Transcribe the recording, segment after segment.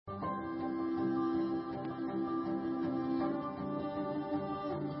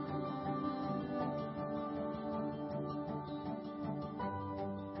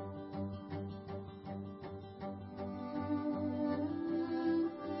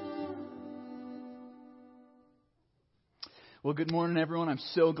Well, good morning, everyone. I'm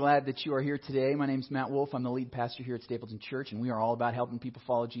so glad that you are here today. My name is Matt Wolf. I'm the lead pastor here at Stapleton Church, and we are all about helping people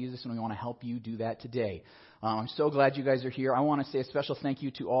follow Jesus, and we want to help you do that today. I'm so glad you guys are here. I want to say a special thank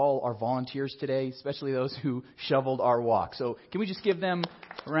you to all our volunteers today, especially those who shoveled our walk. So can we just give them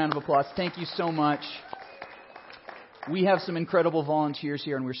a round of applause? Thank you so much. We have some incredible volunteers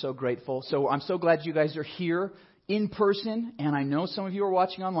here, and we're so grateful. So I'm so glad you guys are here in person, and I know some of you are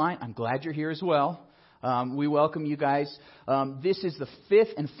watching online. I'm glad you're here as well. We welcome you guys. This is the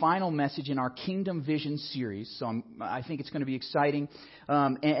fifth and final message in our Kingdom Vision series, so I think it's going to be exciting.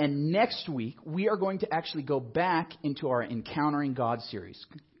 And next week, we are going to actually go back into our Encountering God series,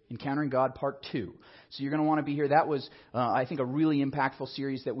 Encountering God Part 2. So you're going to want to be here. That was, I think, a really impactful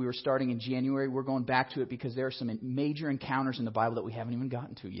series that we were starting in January. We're going back to it because there are some major encounters in the Bible that we haven't even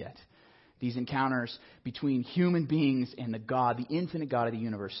gotten to yet. These encounters between human beings and the God, the infinite God of the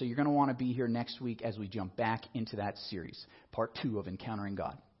universe. So you're going to want to be here next week as we jump back into that series, part 2 of Encountering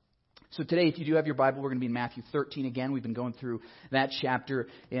God. So today, if you do have your Bible, we're going to be in Matthew 13 again. We've been going through that chapter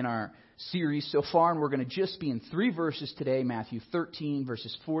in our series so far, and we're going to just be in 3 verses today, Matthew 13,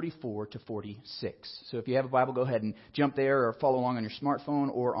 verses 44 to 46. So if you have a Bible, go ahead and jump there or follow along on your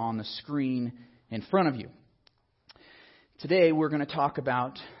smartphone or on the screen in front of you. Today, we're going to talk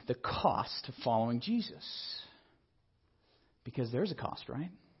about the cost of following Jesus. Because there's a cost,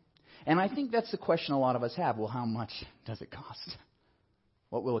 right? And I think that's the question a lot of us have. Well, how much does it cost?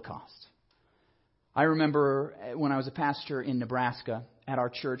 What will it cost? I remember when I was a pastor in Nebraska at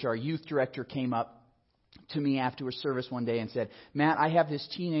our church, our youth director came up to me after a service one day and said, Matt, I have this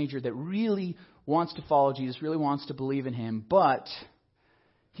teenager that really wants to follow Jesus, really wants to believe in him, but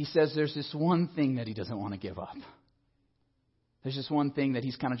he says there's this one thing that he doesn't want to give up. There's just one thing that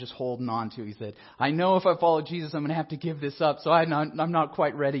he's kind of just holding on to. He said, I know if I follow Jesus, I'm going to have to give this up, so I'm not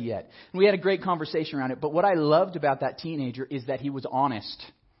quite ready yet. And we had a great conversation around it. But what I loved about that teenager is that he was honest.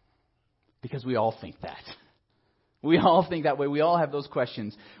 Because we all think that. We all think that way. We all have those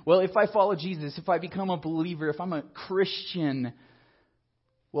questions. Well, if I follow Jesus, if I become a believer, if I'm a Christian,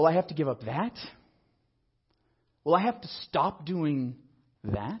 will I have to give up that? Will I have to stop doing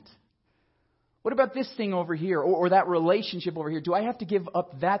that? What about this thing over here or that relationship over here? Do I have to give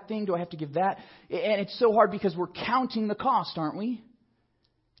up that thing? Do I have to give that? And it's so hard because we're counting the cost, aren't we?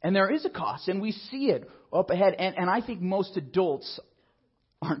 And there is a cost, and we see it up ahead. And I think most adults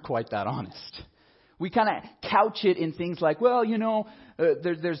aren't quite that honest. We kind of couch it in things like, well,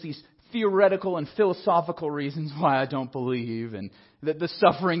 there's these theoretical and philosophical reasons why I don't believe, and the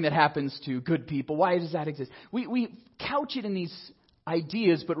suffering that happens to good people. Why does that exist? We couch it in these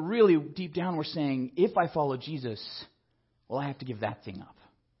ideas, but really deep down we're saying, if I follow Jesus, well, I have to give that thing up,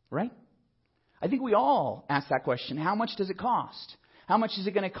 right? I think we all ask that question. How much does it cost? How much is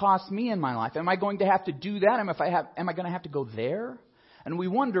it going to cost me in my life? Am I going to have to do that? Am I going to have to go there? And we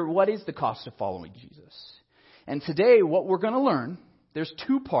wonder, what is the cost of following Jesus? And today, what we're going to learn, there's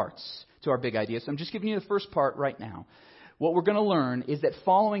 2 parts to our big idea. So I'm just giving you the first part right now. What we're going to learn is that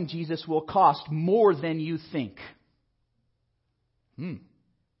following Jesus will cost more than you think.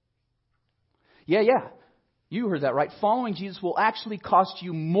 Yeah. You heard that right. Following Jesus will actually cost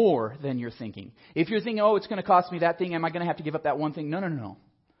you more than you're thinking. If you're thinking, it's going to cost me that thing, am I going to have to give up that one thing? No.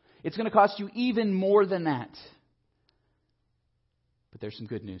 It's going to cost you even more than that. But there's some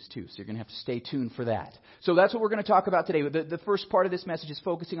good news too, so you're going to have to stay tuned for that. So that's what we're going to talk about today. The first part of this message is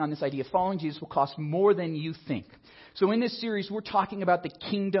focusing on this idea. Following Jesus will cost more than you think. So in this series, we're talking about the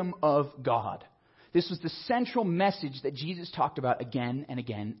kingdom of God. This was the central message that Jesus talked about again and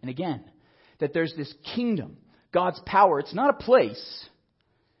again and again. That there's this kingdom, God's power. It's not a place.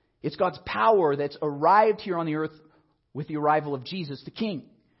 It's God's power that's arrived here on the earth with the arrival of Jesus, the King.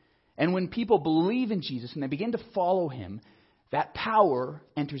 And when people believe in Jesus and they begin to follow Him, that power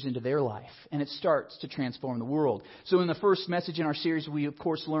enters into their life, and it starts to transform the world. So in the first message in our series, we of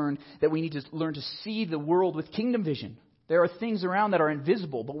course learned that we need to learn to see the world with kingdom vision. There are things around that are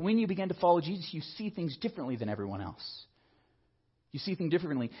invisible, but when you begin to follow Jesus, you see things differently than everyone else. You see things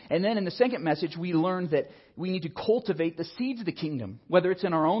differently. And then in the second message, we learned that we need to cultivate the seeds of the kingdom, whether it's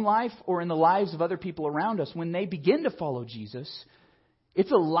in our own life or in the lives of other people around us. When they begin to follow Jesus,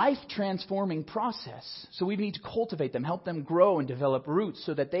 it's a life-transforming process. So we need to cultivate them, help them grow and develop roots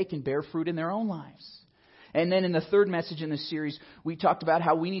so that they can bear fruit in their own lives. And then in the third message in this series, we talked about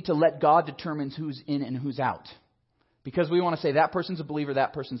how we need to let God determine who's in and who's out. Because we want to say that person's a believer,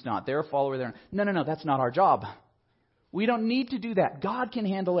 that person's not. They're a follower. No, that's not our job. We don't need to do that. God can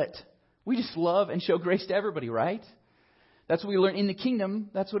handle it. We just love and show grace to everybody, right? That's what we learn in the kingdom.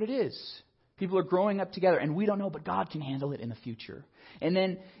 That's what it is. People are growing up together, and we don't know, but God can handle it in the future. And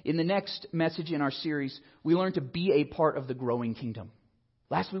then in the next message in our series, we learn to be a part of the growing kingdom.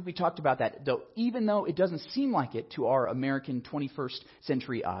 Last week we talked about that. Even though it doesn't seem like it to our American 21st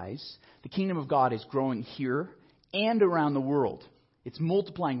century eyes, the kingdom of God is growing here and around the world. It's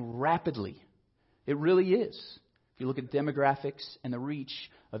multiplying rapidly. It really is. If you look at demographics and the reach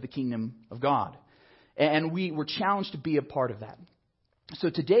of the kingdom of God. And we were challenged to be a part of that. So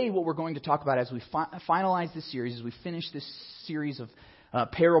today what we're going to talk about as we finalize this series, as we finish this series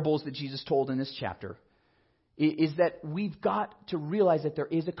of parables that Jesus told in this chapter, is that we've got to realize that there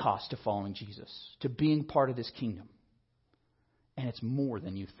is a cost to following Jesus, to being part of this kingdom. And it's more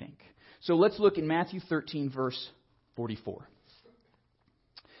than you think. So let's look in Matthew 13, verse 44.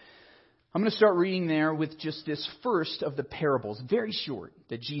 I'm going to start reading there with just this first of the parables, very short,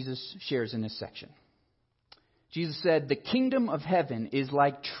 that Jesus shares in this section. Jesus said, "The kingdom of heaven is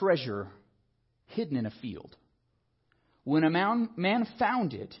like treasure hidden in a field. When a man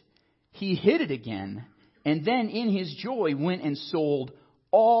found it, he hid it again, and then in his joy went and sold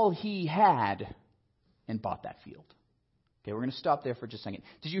all he had and bought that field." Okay, we're going to stop there for just a second.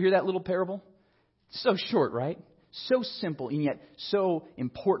 Did you hear that little parable? So short, right? So simple, and yet so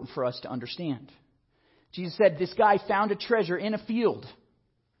important for us to understand. Jesus said this guy found a treasure in a field.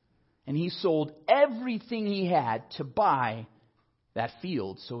 And he sold everything he had to buy that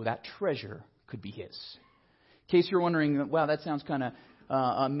field so that treasure could be his. In case you're wondering, wow, that sounds kind of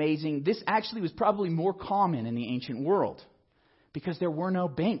amazing. This actually was probably more common in the ancient world because there were no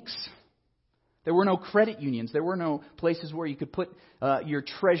banks. There were no credit unions. There were no places where you could put your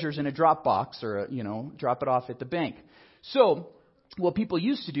treasures in a drop box or, drop it off at the bank. So what people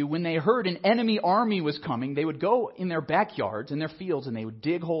used to do when they heard an enemy army was coming, they would go in their backyards, in their fields, and they would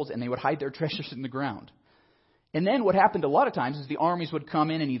dig holes and they would hide their treasures in the ground. And then what happened a lot of times is the armies would come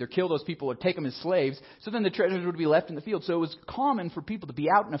in and either kill those people or take them as slaves. So then the treasures would be left in the field. So it was common for people to be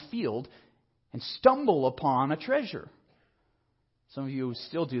out in a field and stumble upon a treasure. Some of you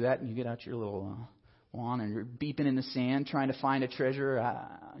still do that, and you get out your little wand and you're beeping in the sand trying to find a treasure.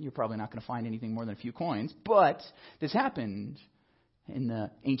 You're probably not going to find anything more than a few coins. But this happened in the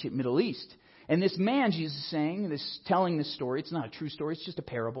ancient Middle East. And this man, Jesus is saying, telling this story, it's not a true story, it's just a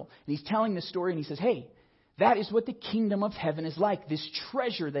parable. And he's telling this story and he says, hey, that is what the kingdom of heaven is like. This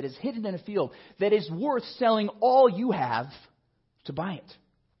treasure that is hidden in a field that is worth selling all you have to buy it.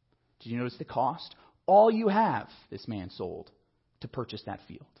 Did you notice the cost? All you have, this man sold to purchase that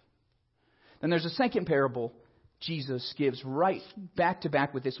field. Then there's a second parable Jesus gives right back to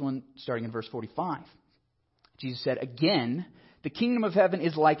back with this one, starting in verse 45. Jesus said, again, the kingdom of heaven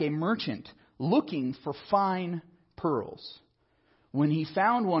is like a merchant looking for fine pearls. When he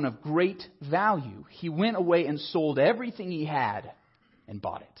found one of great value, he went away and sold everything he had and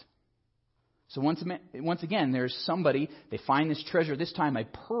bought it. So once again, there's somebody, they find this treasure, this time a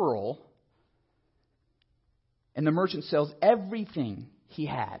pearl, and the merchant sells everything he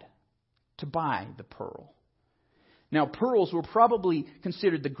had to buy the pearl. Now, pearls were probably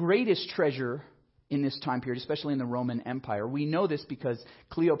considered the greatest treasure in this time period, especially in the Roman Empire. We know this because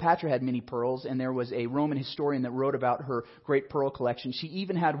Cleopatra had many pearls, and there was a Roman historian that wrote about her great pearl collection. She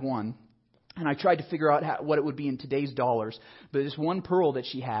even had one, and I tried to figure out what it would be in today's dollars, but this one pearl that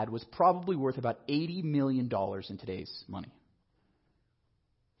she had was probably worth about $80 million in today's money.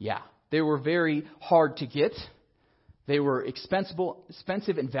 Yeah, they were very hard to get. They were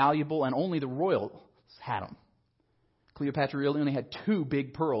expensive and valuable, and only the royals had them. Cleopatra really only had 2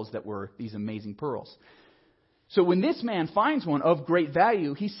 big pearls that were these amazing pearls. So when this man finds one of great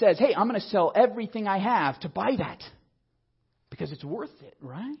value, he says, hey, I'm going to sell everything I have to buy that because it's worth it,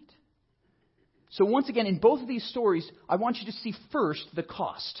 right? So once again, in both of these stories, I want you to see first the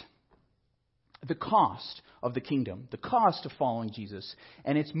cost. The cost of the kingdom, the cost of following Jesus,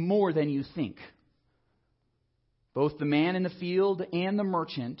 and it's more than you think. Both the man in the field and the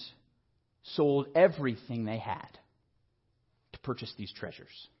merchant sold everything they had to purchase these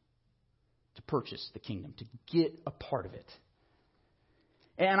treasures, to purchase the kingdom, to get a part of it.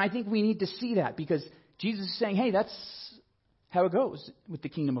 And I think we need to see that because Jesus is saying, hey, that's how it goes with the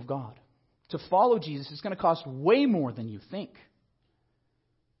kingdom of God. To follow Jesus is going to cost way more than you think.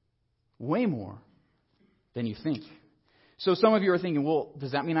 Way more than you think. So some of you are thinking, well,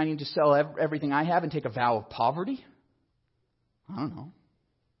 does that mean I need to sell everything I have and take a vow of poverty? I don't know.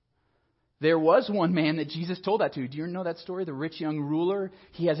 There was one man that Jesus told that to. Do you know that story? The rich young ruler.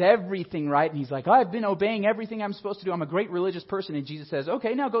 He has everything right. And he's like, I've been obeying everything I'm supposed to do. I'm a great religious person. And Jesus says,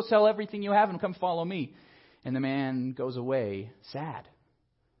 okay, now go sell everything you have and come follow me. And the man goes away sad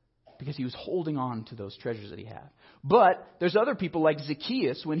because he was holding on to those treasures that he had. But there's other people like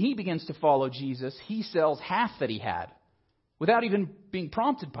Zacchaeus. When he begins to follow Jesus, he sells half that he had without even being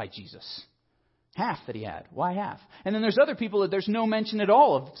prompted by Jesus. Half that he had. Why half? And then there's other people that there's no mention at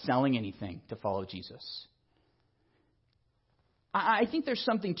all of selling anything to follow Jesus. I think there's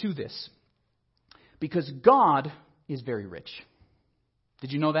something to this, because God is very rich.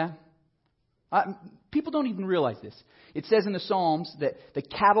 Did you know that? People don't even realize this. It says in the Psalms that the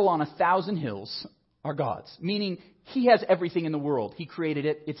cattle on 1,000 hills are God's, meaning he has everything in the world. He created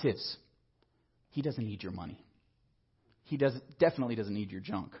it. It's his. He doesn't need your money. He definitely doesn't need your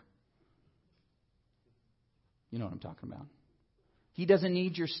junk. You know what I'm talking about. He doesn't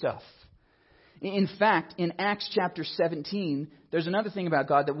need your stuff. In fact, in Acts chapter 17, there's another thing about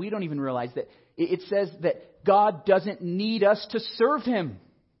God that we don't even realize, that it says that God doesn't need us to serve him.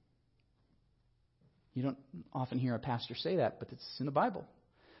 You don't often hear a pastor say that, but it's in the Bible.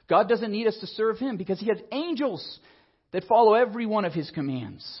 God doesn't need us to serve him because he has angels that follow every one of his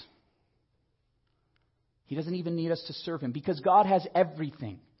commands. He doesn't even need us to serve him because God has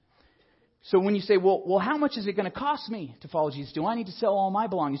everything. So when you say, well, how much is it going to cost me to follow Jesus? Do I need to sell all my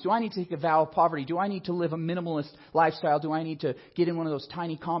belongings? Do I need to take a vow of poverty? Do I need to live a minimalist lifestyle? Do I need to get in one of those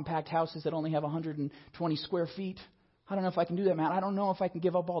tiny compact houses that only have 120 square feet? I don't know if I can do that, Matt. I don't know if I can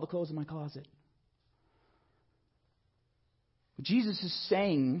give up all the clothes in my closet. Jesus is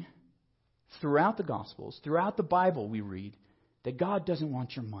saying throughout the Gospels, throughout the Bible we read, that God doesn't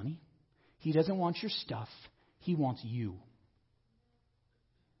want your money. He doesn't want your stuff. He wants you.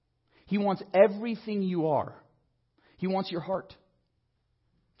 He wants everything you are. He wants your heart.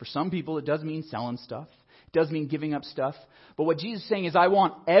 For some people, it does mean selling stuff. It does mean giving up stuff. But what Jesus is saying is, I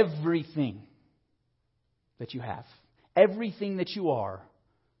want everything that you have. Everything that you are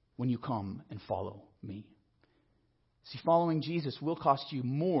when you come and follow me. See, following Jesus will cost you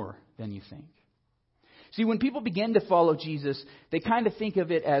more than you think. See, when people begin to follow Jesus, they kind of think of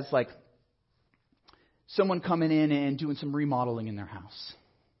it as like someone coming in and doing some remodeling in their house.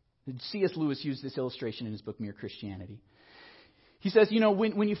 C.S. Lewis used this illustration in his book, Mere Christianity. He says,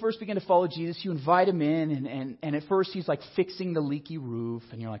 when you first begin to follow Jesus, you invite him in, and at first he's like fixing the leaky roof,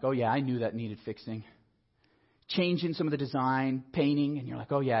 and you're like, oh yeah, I knew that needed fixing. Changing some of the design, painting, and you're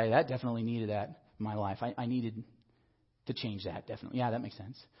like, oh yeah, that definitely needed that in my life. I needed to change that, definitely. Yeah, that makes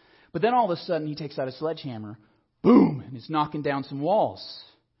sense. But then all of a sudden he takes out a sledgehammer, boom, and is knocking down some walls.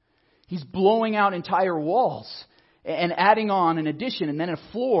 He's blowing out entire walls. And adding on an addition and then a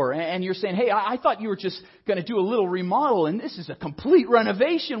floor. And you're saying, hey, I thought you were just going to do a little remodel and this is a complete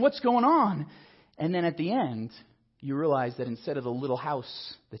renovation. What's going on? And then at the end, you realize that instead of the little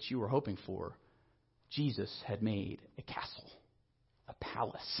house that you were hoping for, Jesus had made a castle, a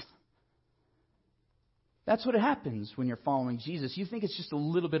palace. That's what happens when you're following Jesus. You think it's just a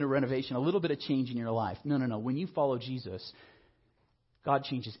little bit of renovation, a little bit of change in your life. No. When you follow Jesus, God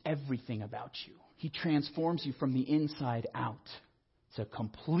changes everything about you. He transforms you from the inside out. It's a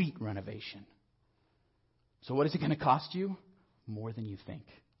complete renovation. So what is it going to cost you? More than you think.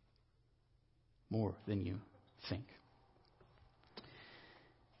 More than you think.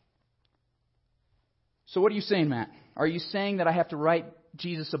 So what are you saying, Matt? Are you saying that I have to write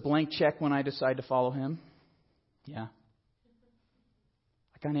Jesus a blank check when I decide to follow him? Yeah.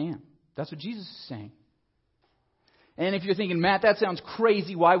 I kind of am. That's what Jesus is saying. And if you're thinking, Matt, that sounds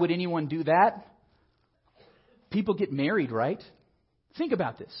crazy. Why would anyone do that? People get married, right? Think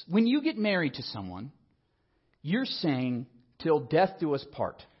about this. When you get married to someone, you're saying, till death do us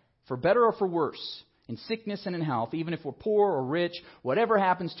part, for better or for worse, in sickness and in health, even if we're poor or rich, whatever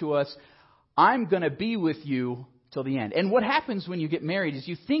happens to us, I'm going to be with you till the end. And what happens when you get married is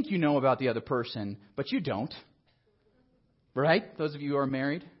you think you know about the other person, but you don't. Right? Those of you who are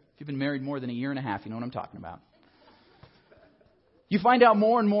married, if you've been married more than a year and a half, you know what I'm talking about. You find out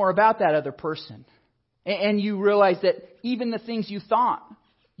more and more about that other person. And you realize that even the things you thought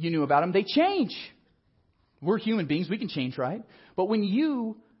you knew about them, they change. We're human beings. We can change, right? But when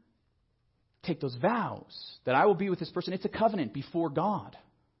you take those vows that I will be with this person, it's a covenant before God.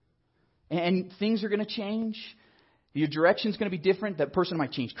 And things are going to change. Your direction's going to be different. That person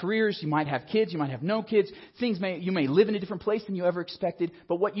might change careers. You might have kids. You might have no kids. You may live in a different place than you ever expected.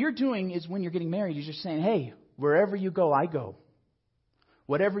 But what you're doing is when you're getting married, you're just saying, hey, wherever you go, I go.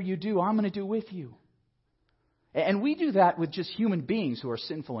 Whatever you do, I'm going to do with you. And we do that with just human beings who are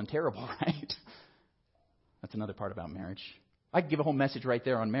sinful and terrible, right? That's another part about marriage. I could give a whole message right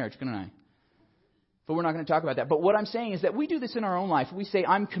there on marriage, couldn't I? But we're not going to talk about that. But what I'm saying is that we do this in our own life. We say,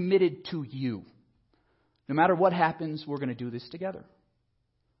 I'm committed to you. No matter what happens, we're going to do this together.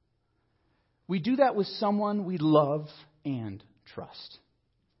 We do that with someone we love and trust.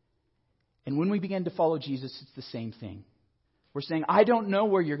 And when we begin to follow Jesus, it's the same thing. We're saying, I don't know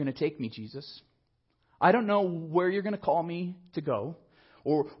where you're going to take me, Jesus. I don't know where you're going to call me to go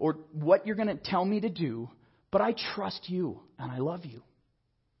or what you're going to tell me to do, but I trust you and I love you.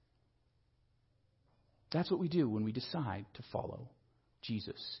 That's what we do when we decide to follow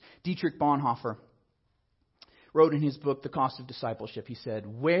Jesus. Dietrich Bonhoeffer wrote in his book, The Cost of Discipleship, he said,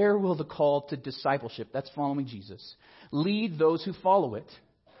 where will the call to discipleship, that's following Jesus, lead those who follow it?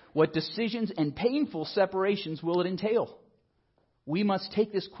 What decisions and painful separations will it entail? We must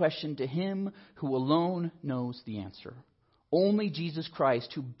take this question to Him who alone knows the answer. Only Jesus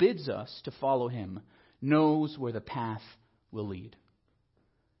Christ, who bids us to follow Him, knows where the path will lead.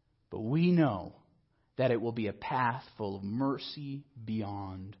 But we know that it will be a path full of mercy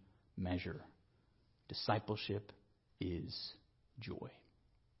beyond measure. Discipleship is joy.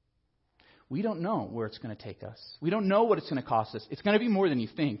 We don't know where it's going to take us. We don't know what it's going to cost us. It's going to be more than you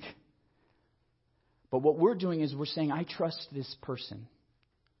think. But what we're doing is we're saying, I trust this person,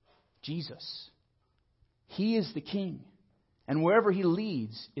 Jesus. He is the King. And wherever He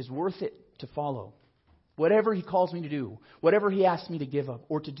leads is worth it to follow. Whatever He calls me to do, whatever He asks me to give up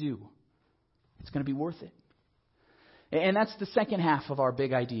or to do, it's going to be worth it. And that's the second half of our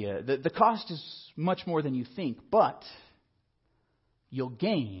big idea. The cost is much more than you think, but you'll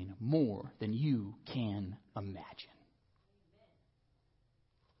gain more than you can imagine.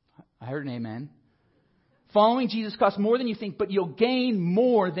 I heard an amen. Following Jesus costs more than you think, but you'll gain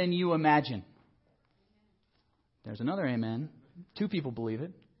more than you imagine. There's another amen. 2 people believe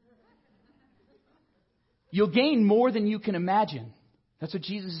it. You'll gain more than you can imagine. That's what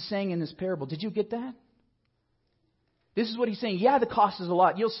Jesus is saying in this parable. Did you get that? This is what He's saying. Yeah, the cost is a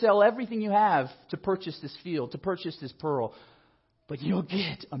lot. You'll sell everything you have to purchase this field, to purchase this pearl. But you'll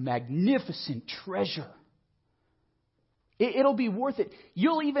get a magnificent treasure. It'll be worth it.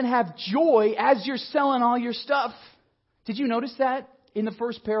 You'll even have joy as you're selling all your stuff. Did you notice that in the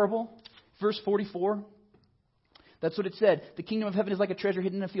first parable? Verse 44. That's what it said. The kingdom of heaven is like a treasure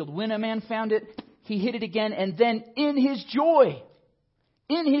hidden in a field. When a man found it, he hid it again. And then in his joy,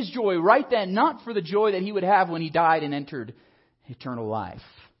 right then, not for the joy that he would have when he died and entered eternal life.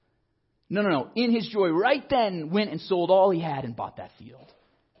 No. In his joy, right then, went and sold all he had and bought that field.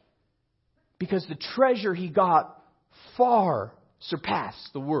 Because the treasure he got far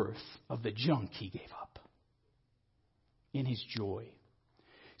surpassed the worth of the junk he gave up. In his joy.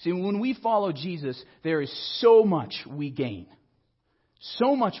 See, when we follow Jesus, there is so much we gain.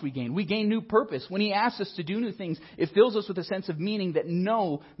 So much we gain. We gain new purpose. When He asks us to do new things, it fills us with a sense of meaning that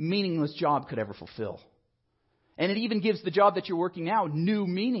no meaningless job could ever fulfill. And it even gives the job that you're working now new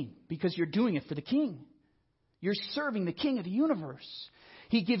meaning because you're doing it for the King. You're serving the King of the universe.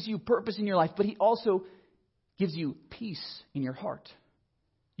 He gives you purpose in your life, but He also gives you peace in your heart.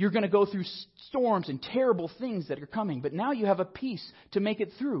 You're going to go through storms and terrible things that are coming, but now you have a peace to make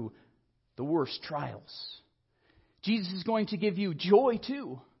it through the worst trials. Jesus is going to give you joy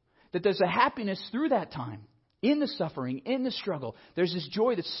too, that there's a happiness through that time, in the suffering, in the struggle. There's this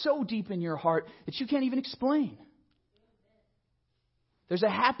joy that's so deep in your heart that you can't even explain. There's a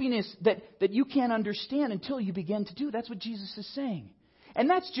happiness that you can't understand until you begin to do. That's what Jesus is saying. And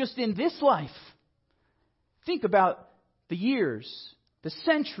that's just in this life. Think about the years, the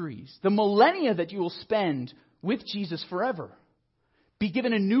centuries, the millennia that you will spend with Jesus forever. Be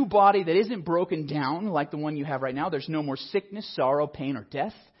given a new body that isn't broken down like the one you have right now. There's no more sickness, sorrow, pain, or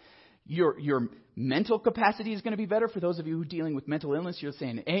death. Your mental capacity is going to be better. For those of you who are dealing with mental illness, you're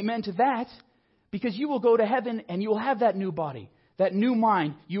saying amen to that. Because you will go to heaven and you will have that new body, that new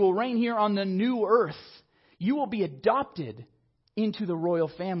mind. You will reign here on the new earth. You will be adopted into the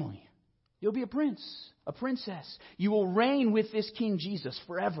royal family. You'll be a prince, a princess. You will reign with this King Jesus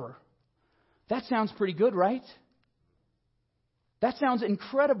forever. That sounds pretty good, right? That sounds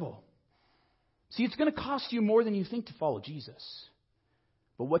incredible. See, it's going to cost you more than you think to follow Jesus.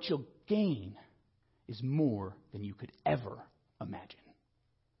 But what you'll gain is more than you could ever imagine.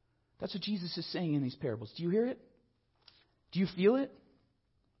 That's what Jesus is saying in these parables. Do you hear it? Do you feel it?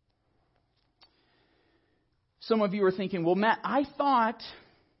 Some of you are thinking, well, Matt, I thought,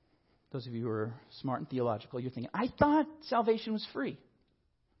 those of you who are smart and theological, you're thinking, I thought salvation was free.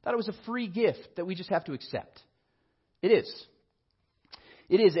 I thought it was a free gift that we just have to accept. It is.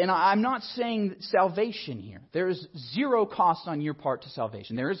 It is, and I'm not saying salvation here. There is zero cost on your part to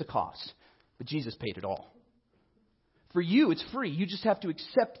salvation. There is a cost, but Jesus paid it all. For you, it's free. You just have to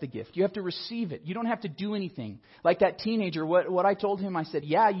accept the gift. You have to receive it. You don't have to do anything. Like that teenager, what I told him, I said,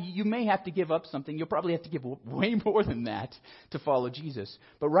 yeah, you may have to give up something. You'll probably have to give way more than that to follow Jesus.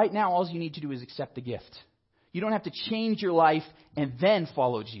 But right now, all you need to do is accept the gift. You don't have to change your life and then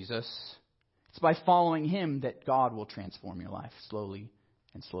follow Jesus. It's by following Him that God will transform your life slowly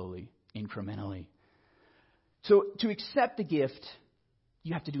and slowly, incrementally. So to accept the gift,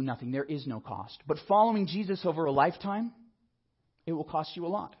 you have to do nothing. There is no cost. But following Jesus over a lifetime, it will cost you a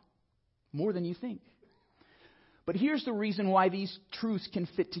lot. More than you think. But here's the reason why these truths can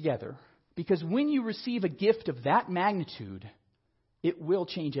fit together. Because when you receive a gift of that magnitude, it will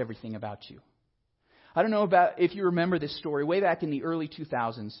change everything about you. I don't know about if you remember this story. Way back in the early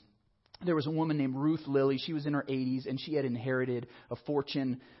 2000s, there was a woman named Ruth Lilly. She was in her 80s, and she had inherited a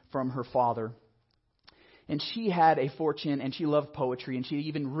fortune from her father. And she had a fortune, and she loved poetry, and she had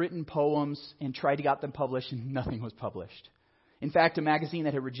even written poems and tried to get them published, and nothing was published. In fact, a magazine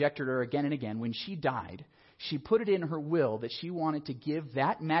that had rejected her again and again, when she died, she put it in her will that she wanted to give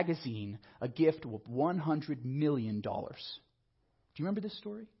that magazine a gift of $100 million. Do you remember this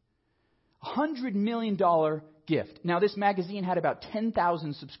story? $100 million gift. Now, this magazine had about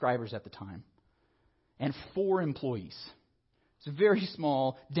 10,000 subscribers at the time and 4 employees. It's a very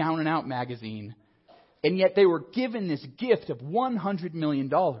small, down-and-out magazine. And yet they were given this gift of $100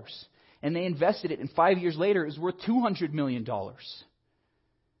 million. And they invested it, and 5 years later, it was worth $200 million. Do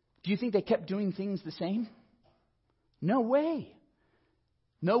you think they kept doing things the same? No way.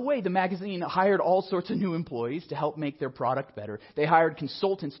 No way. The magazine hired all sorts of new employees to help make their product better. They hired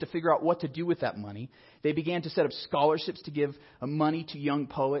consultants to figure out what to do with that money. They began to set up scholarships to give money to young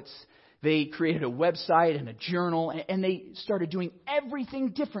poets. They created a website and a journal, and they started doing everything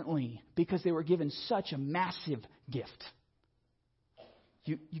differently because they were given such a massive gift.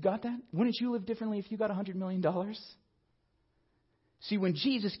 You got that? Wouldn't you live differently if you got $100 million? See, when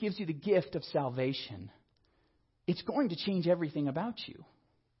Jesus gives you the gift of salvation, it's going to change everything about you.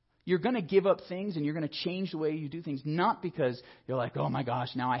 You're going to give up things and you're going to change the way you do things, not because you're like, oh my gosh,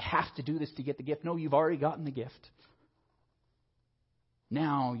 now I have to do this to get the gift. No, you've already gotten the gift.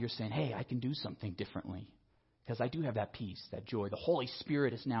 Now you're saying, hey, I can do something differently because I do have that peace, that joy. The Holy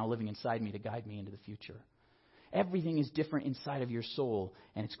Spirit is now living inside me to guide me into the future. Everything is different inside of your soul,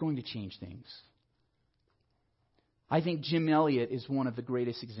 and it's going to change things. I think Jim Elliot is one of the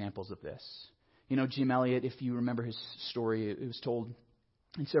greatest examples of this. You know, Jim Elliot, if you remember his story, it was told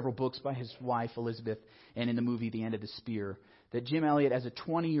in several books by his wife, Elizabeth, and in the movie The End of the Spear, that Jim Elliot, as a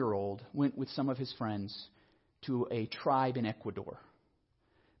 20-year-old, went with some of his friends to a tribe in Ecuador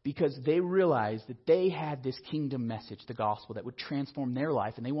because they realized that they had this kingdom message, the gospel, that would transform their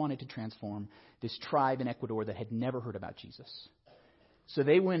life, and they wanted to transform this tribe in Ecuador that had never heard about Jesus. So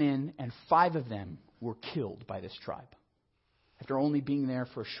they went in, and 5 of them were killed by this tribe after only being there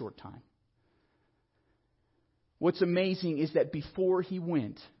for a short time. What's amazing is that before he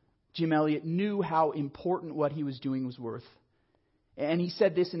went, Jim Elliot knew how important what he was doing was worth. And he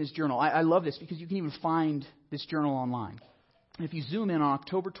said this in his journal. I love this because you can even find this journal online. If you zoom in on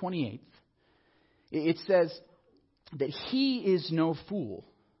October 28th, it says that he is no fool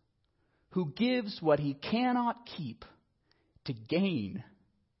who gives what he cannot keep to gain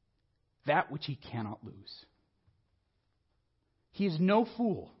that which he cannot lose. He is no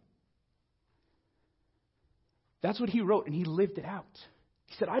fool. That's what he wrote, and he lived it out.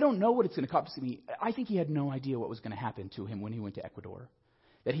 He said, I don't know what it's going to cost me. I think he had no idea what was going to happen to him when he went to Ecuador.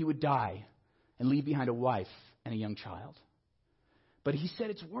 That he would die and leave behind a wife and a young child. But he said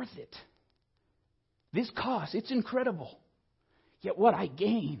it's worth it. This cost, it's incredible. Yet what I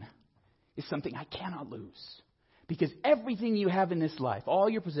gain is something I cannot lose. Because everything you have in this life, all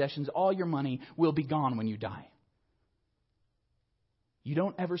your possessions, all your money, will be gone when you die. You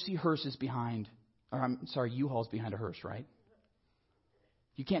don't ever see hearses behind, U-Hauls behind a hearse, right?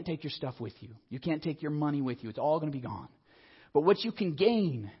 You can't take your stuff with you. You can't take your money with you. It's all going to be gone. But what you can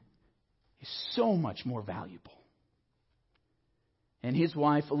gain is so much more valuable. And his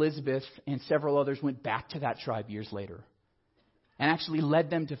wife, Elizabeth, and several others went back to that tribe years later and actually led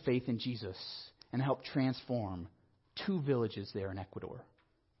them to faith in Jesus and helped transform 2 villages there in Ecuador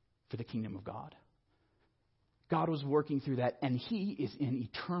for the kingdom of God. God was working through that, and he is in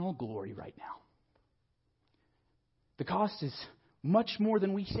eternal glory right now. The cost is much more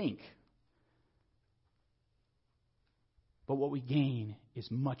than we think. But what we gain is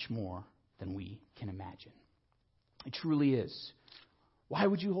much more than we can imagine. It truly is. Why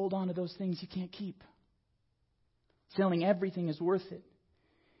would you hold on to those things you can't keep? Selling everything is worth it.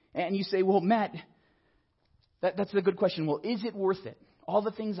 And you say, well, Matt, that's a good question. Well, is it worth it? All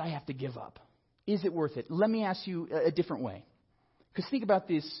the things I have to give up. Is it worth it? Let me ask you a different way. Because think about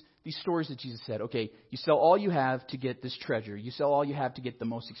these stories that Jesus said. Okay, you sell all you have to get this treasure. You sell all you have to get the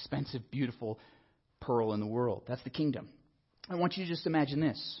most expensive, beautiful pearl in the world. That's the kingdom. I want you to just imagine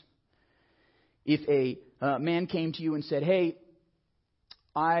this. If a man came to you and said, hey,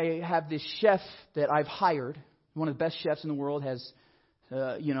 I have this chef that I've hired, one of the best chefs in the world, has,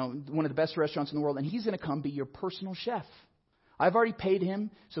 one of the best restaurants in the world, and he's going to come be your personal chef. I've already paid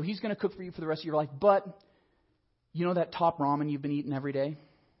him, so he's going to cook for you for the rest of your life. But, you know that top ramen you've been eating every day?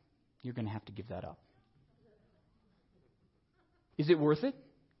 You're going to have to give that up. Is it worth it?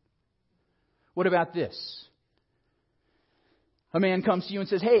 What about this? A man comes to you and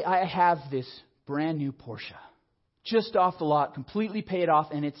says, hey, I have this brand new Porsche. Just off the lot, completely paid off,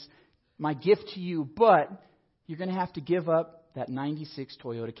 and it's my gift to you, but you're going to have to give up that 96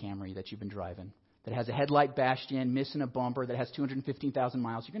 Toyota Camry that you've been driving, that has a headlight bashed in, missing a bumper, that has 215,000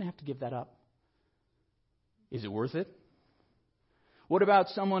 miles. You're going to have to give that up. Is it worth it? What about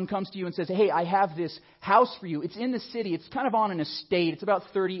someone comes to you and says, hey, I have this house for you. It's in the city. It's kind of on an estate. It's about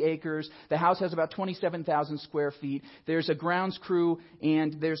 30 acres. The house has about 27,000 square feet. There's a grounds crew,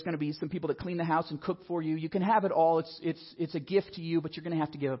 and there's going to be some people that clean the house and cook for you. You can have it all. It's a gift to you, but you're going to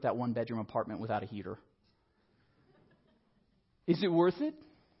have to give up that one-bedroom apartment without a heater. Is it worth it?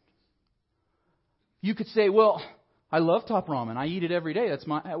 You could say, well, I love top ramen. I eat it every day. That's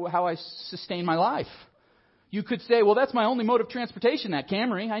how I sustain my life. You could say, well, that's my only mode of transportation, that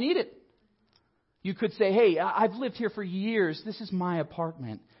Camry. I need it. You could say, hey, I've lived here for years. This is my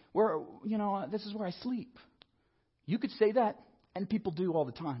apartment. This is where I sleep. You could say that, and people do all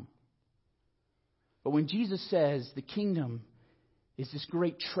the time. But when Jesus says the kingdom is this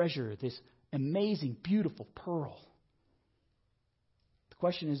great treasure, this amazing, beautiful pearl, the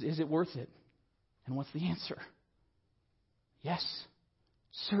question is it worth it? And what's the answer? Yes,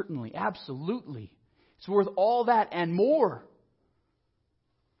 certainly, absolutely. It's worth all that and more.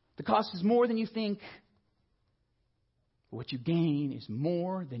 The cost is more than you think. But what you gain is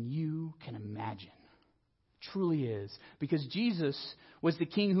more than you can imagine. It truly is. Because Jesus was the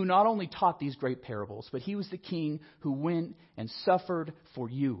king who not only taught these great parables, but he was the king who went and suffered for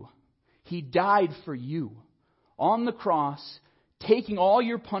you. He died for you on the cross, taking all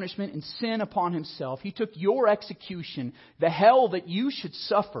your punishment and sin upon himself. He took your execution, the hell that you should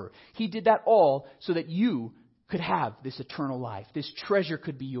suffer. He did that all so that you could have this eternal life. This treasure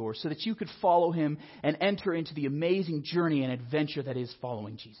could be yours, so that you could follow him and enter into the amazing journey and adventure that is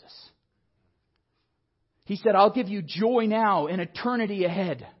following Jesus. He said, I'll give you joy now and eternity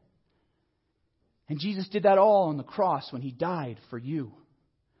ahead. And Jesus did that all on the cross when he died for you.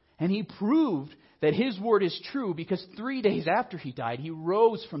 And he proved that his word is true because 3 days after he died, he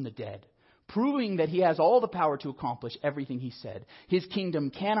rose from the dead, proving that he has all the power to accomplish everything he said. His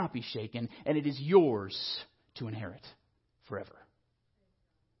kingdom cannot be shaken, and it is yours to inherit forever.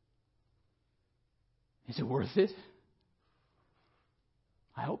 Is it worth it?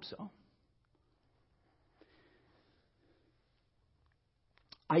 I hope so.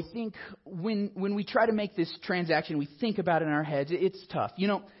 I think when we try to make this transaction, we think about it in our heads, it's tough.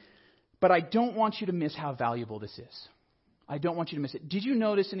 But I don't want you to miss how valuable this is. I don't want you to miss it. Did you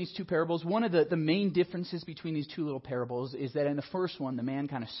notice in these two parables, one of the main differences between these two little parables is that in the first one, the man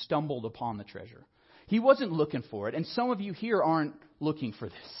kind of stumbled upon the treasure. He wasn't looking for it. And some of you here aren't looking for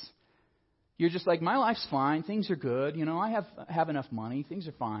this. You're just like, my life's fine. Things are good. I have enough money. Things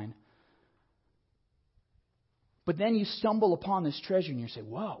are fine. But then you stumble upon this treasure and you say,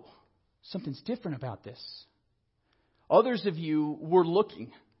 whoa, something's different about this. Others of you were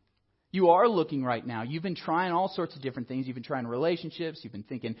looking. You are looking right now. You've been trying all sorts of different things. You've been trying relationships. You've been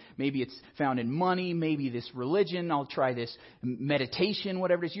thinking maybe it's found in money, maybe this religion. I'll try this meditation,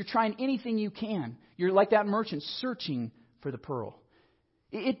 whatever it is. You're trying anything you can. You're like that merchant searching for the pearl.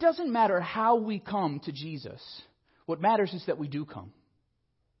 It doesn't matter how we come to Jesus. What matters is that we do come.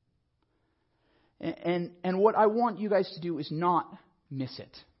 And what I want you guys to do is not miss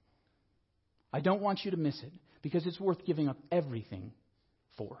it. I don't want you to miss it because it's worth giving up everything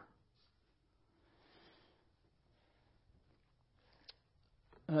for.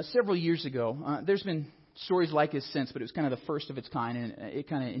 Several years ago, there's been stories like this since, but it was kind of the first of its kind, and it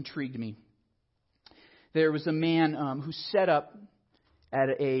kind of intrigued me. There was a man who set up at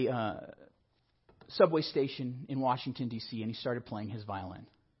a subway station in Washington, D.C., and he started playing his violin.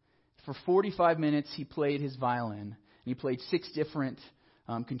 For 45 minutes, he played his violin, and he played 6 different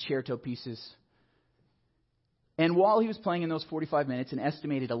concerto pieces. And while he was playing in those 45 minutes, an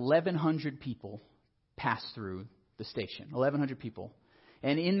estimated 1,100 people passed through the station. 1,100 people.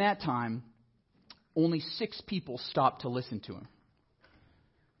 And in that time, only 6 people stopped to listen to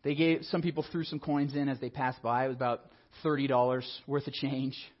him. Some people threw some coins in as they passed by. It was about $30 worth of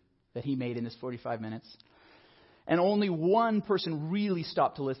change that he made in this 45 minutes. And only one person really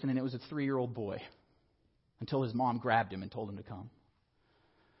stopped to listen, and it was a 3-year-old boy, until his mom grabbed him and told him to come.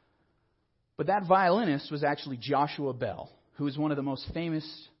 But that violinist was actually Joshua Bell, who is one of the most famous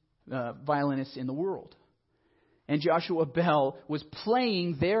violinists in the world. And Joshua Bell was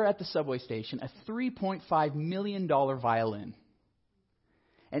playing there at the subway station a $3.5 million violin.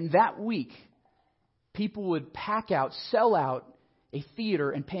 And that week, people would sell out a theater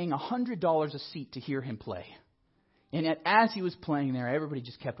and paying $100 a seat to hear him play. And as he was playing there, everybody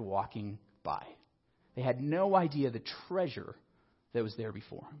just kept walking by. They had no idea the treasure that was there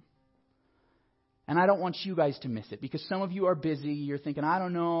before him. And I don't want you guys to miss it, because some of you are busy. You're thinking, I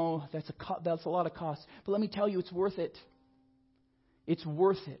don't know, that's a lot of cost. But let me tell you, it's worth it. It's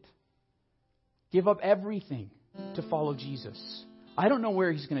worth it. Give up everything to follow Jesus. I don't know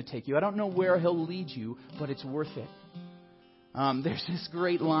where he's going to take you. I don't know where he'll lead you, but it's worth it. There's this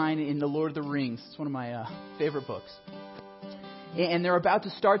great line in The Lord of the Rings. It's one of my favorite books. And they're about to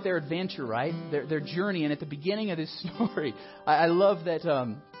start their adventure, right? Their journey. And at the beginning of this story, I love that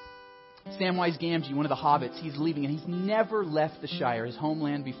Samwise Gamgee, one of the hobbits, he's leaving. And he's never left the Shire, his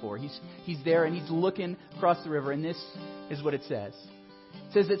homeland, before. He's there and he's looking across the river. And this is what it says.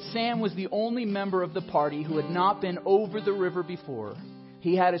 It says that Sam was the only member of the party who had not been over the river before.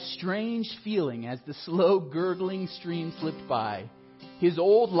 He had a strange feeling as the slow, gurgling stream slipped by. His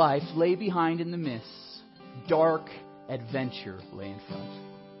old life lay behind in the mists. Dark adventure lay in front.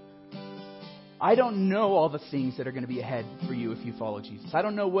 I don't know all the things that are going to be ahead for you if you follow Jesus. I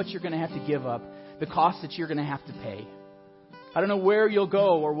don't know what you're going to have to give up, the cost that you're going to have to pay. I don't know where you'll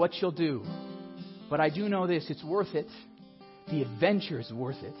go or what you'll do. But I do know this, it's worth it. The adventure is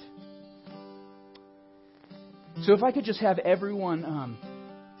worth it. So if I could just have everyone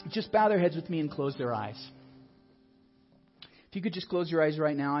just bow their heads with me and close their eyes. If you could just close your eyes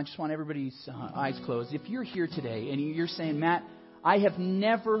right now. I just want everybody's eyes closed. If you're here today and you're saying, Matt, I have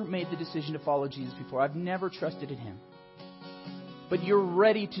never made the decision to follow Jesus before. I've never trusted in him. But you're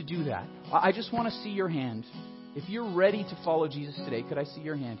ready to do that. I just want to see your hand. If you're ready to follow Jesus today, could I see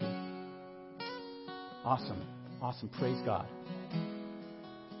your hand here? Awesome. Awesome. Praise God.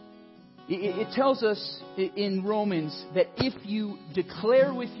 It tells us in Romans that if you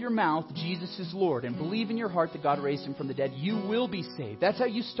declare with your mouth Jesus is Lord and believe in your heart that God raised him from the dead, you will be saved. That's how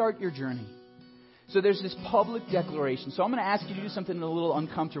you start your journey. So there's this public declaration. So I'm going to ask you to do something a little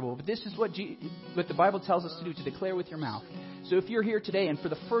uncomfortable, but this is what the Bible tells us to do, to declare with your mouth. So if you're here today and for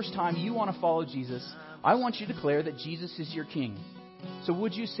the first time you want to follow Jesus, I want you to declare that Jesus is your King. So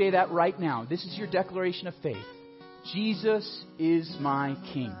would you say that right now? This is your declaration of faith. Jesus is my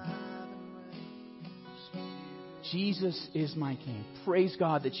King. Jesus is my King. Praise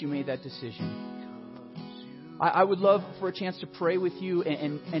God that you made that decision. I would love for a chance to pray with you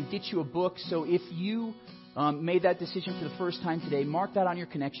and get you a book. So if you made that decision for the first time today, mark that on your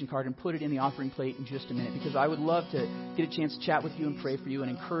connection card and put it in the offering plate in just a minute, because I would love to get a chance to chat with you and pray for you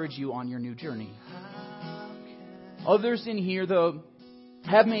and encourage you on your new journey. Others in here, though,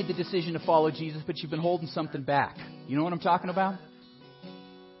 have made the decision to follow Jesus, but you've been holding something back. You know what I'm talking about?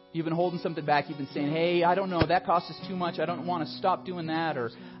 You've been holding something back. You've been saying, hey, I don't know, that cost us too much. I don't want to stop doing that. Or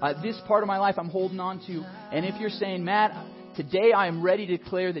this part of my life I'm holding on to. And if you're saying, Matt, today I am ready to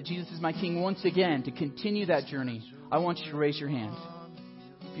declare that Jesus is my King once again, to continue that journey, I want you to raise your hand.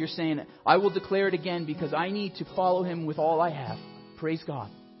 If you're saying, I will declare it again because I need to follow him with all I have, praise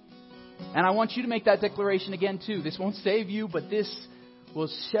God. And I want you to make that declaration again too. This won't save you, but this will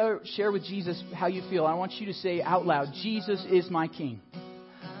share with Jesus how you feel. I want you to say out loud, Jesus is my King.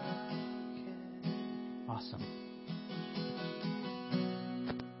 Awesome.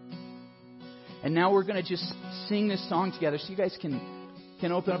 And now we're going to just sing this song together, so you guys can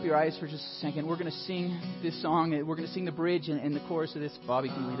open up your eyes for just a second. We're going to sing this song. We're going to sing the bridge and the chorus of this. Bobby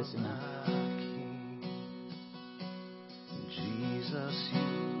can lead us in that. Jesus, you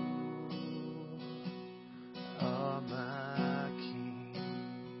are my King.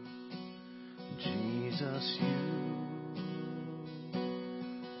 Jesus, you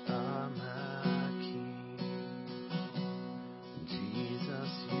are my King.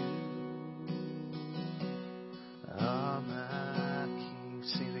 Jesus, you are my King.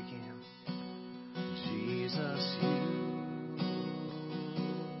 Sing it again. Jesus, you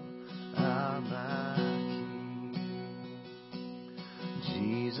are my King.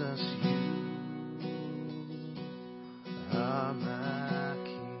 Jesus, you are my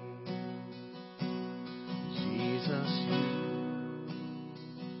King. Jesus, you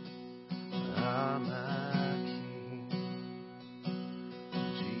are my King.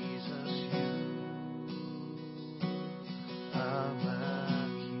 Jesus, you are my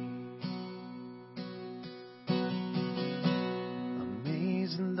King.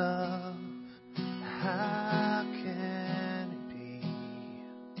 Amazing love, how can it be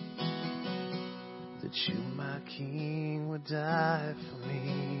that you, my King, would die for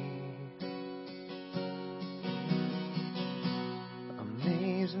me.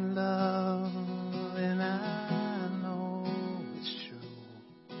 Amazing love, and I know it's true.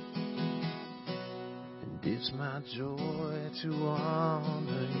 And it's my joy to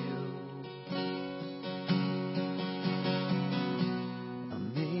honor you.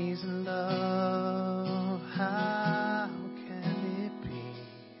 Amazing love, how can it be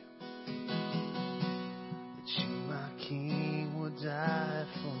that you, my King, would die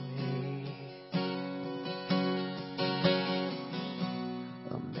for me?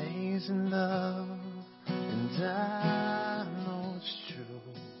 Amazing love, and I know it's true.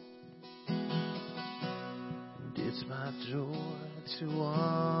 And it's my joy to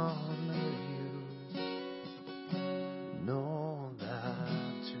honor you. Know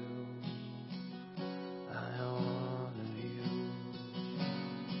that too. I honor you.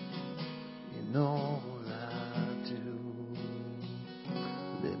 You know that too.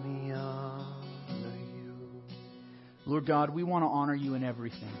 Let me honor you. Lord God, we want to honor you in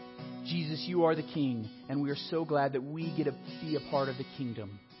everything. Jesus, you are the King, and we are so glad that we get to be a part of the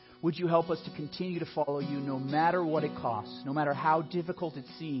kingdom. Would you help us to continue to follow you no matter what it costs, no matter how difficult it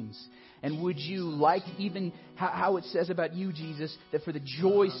seems? And would you, like even how it says about you, Jesus, that for the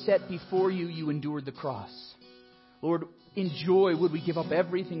joy set before you, you endured the cross? Lord, in joy, would we give up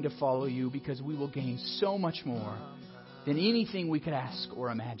everything to follow you, because we will gain so much more than anything we could ask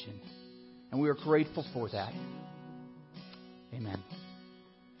or imagine. And we are grateful for that. Amen.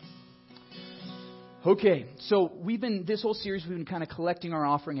 Okay, so this whole series, we've been kind of collecting our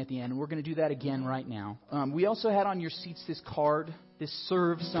offering at the end, and we're going to do that again right now. We also had on your seats this card, this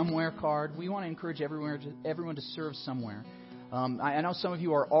Serve Somewhere card. We want to encourage everyone to serve somewhere. I know some of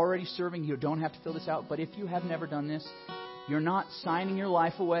you are already serving. You don't have to fill this out, but if you have never done this, you're not signing your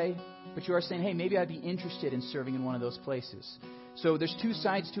life away, but you are saying, hey, maybe I'd be interested in serving in one of those places. So there's two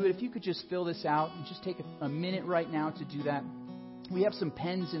sides to it. If you could just fill this out and just take a minute right now to do that. We have some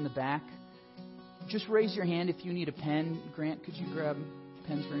pens in the back. Just raise your hand if you need a pen. Grant, could you grab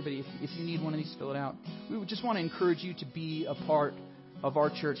pens for anybody? If you need one of these, fill it out. We would just want to encourage you to be a part of our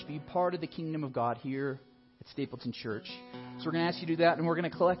church, be part of the kingdom of God here at Stapleton Church. So we're going to ask you to do that, and we're going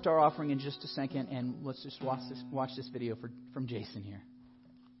to collect our offering in just a second, and let's just watch this video from Jason here.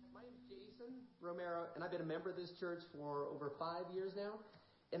 My name is Jason Romero, and I've been a member of this church for over 5 years now.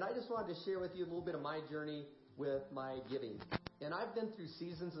 And I just wanted to share with you a little bit of my journey with my giving. And I've been through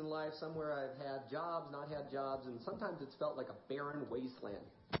seasons in life, somewhere I've had jobs, not had jobs, and sometimes it's felt like a barren wasteland.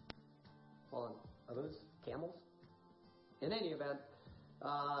 Hold on, are those camels? In any event,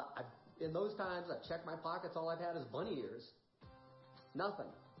 in those times, I've checked my pockets, all I've had is bunny ears. Nothing.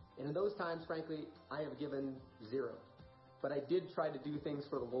 And in those times, frankly, I have given zero. But I did try to do things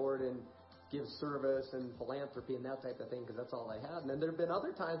for the Lord and give service and philanthropy and that type of thing, because that's all I had. And then there have been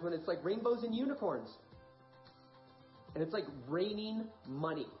other times when it's like rainbows and unicorns. And it's like raining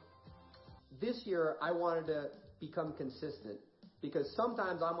money. This year, I wanted to become consistent, because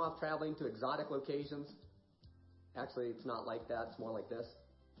sometimes I'm off traveling to exotic locations. Actually, it's not like that. It's more like this.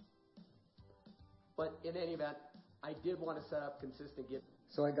 But in any event, I did want to set up consistent giving.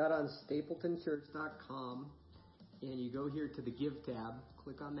 So I got on stapletonchurch.com, and you go here to the Give tab.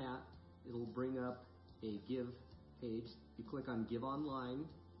 Click on that. It'll bring up a Give page. You click on Give Online,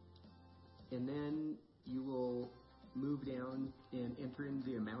 and then you will move down and enter in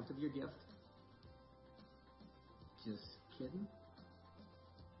the amount of your gift. Just kidding.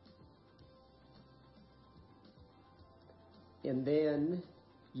 And then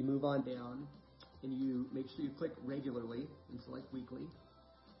you move on down, and you make sure you click regularly and select weekly.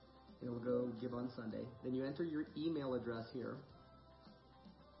 And it'll go Give on Sunday. Then you enter your email address here.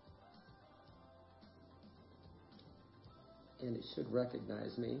 And it should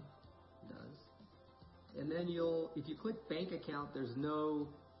recognize me. It does. And then if you click bank account, there's no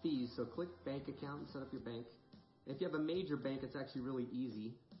fees. So click bank account and set up your bank. If you have a major bank, it's actually really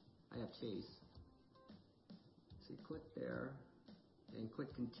easy. I have Chase. So you click there and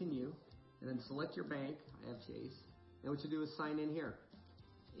click continue, and then select your bank. I have Chase. And what you do is sign in here.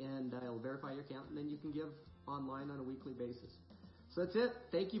 And I'll verify your account, and then you can give online on a weekly basis. So that's it.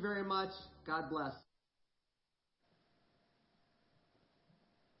 Thank you very much. God bless.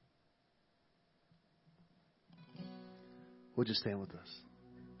 Would you stand with us?